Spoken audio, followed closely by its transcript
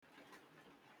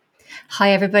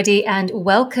Hi, everybody, and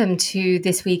welcome to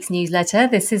this week's newsletter.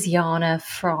 This is Yana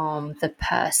from The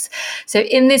Purse. So,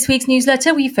 in this week's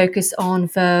newsletter, we focus on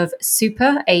Verve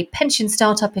Super, a pension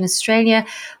startup in Australia,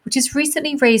 which has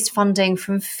recently raised funding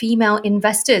from female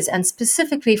investors and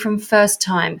specifically from first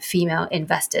time female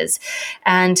investors.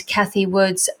 And Cathie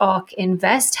Wood's ARK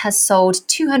Invest has sold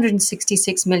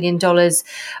 $266 million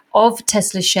of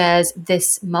Tesla shares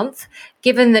this month.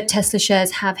 Given that Tesla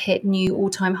shares have hit new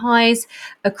all-time highs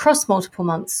across multiple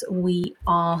months, we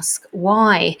ask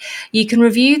why. You can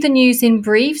review the news in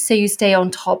brief so you stay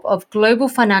on top of global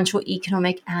financial,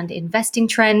 economic, and investing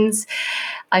trends.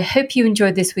 I hope you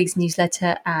enjoyed this week's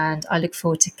newsletter, and I look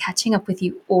forward to catching up with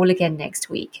you all again next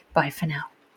week. Bye for now.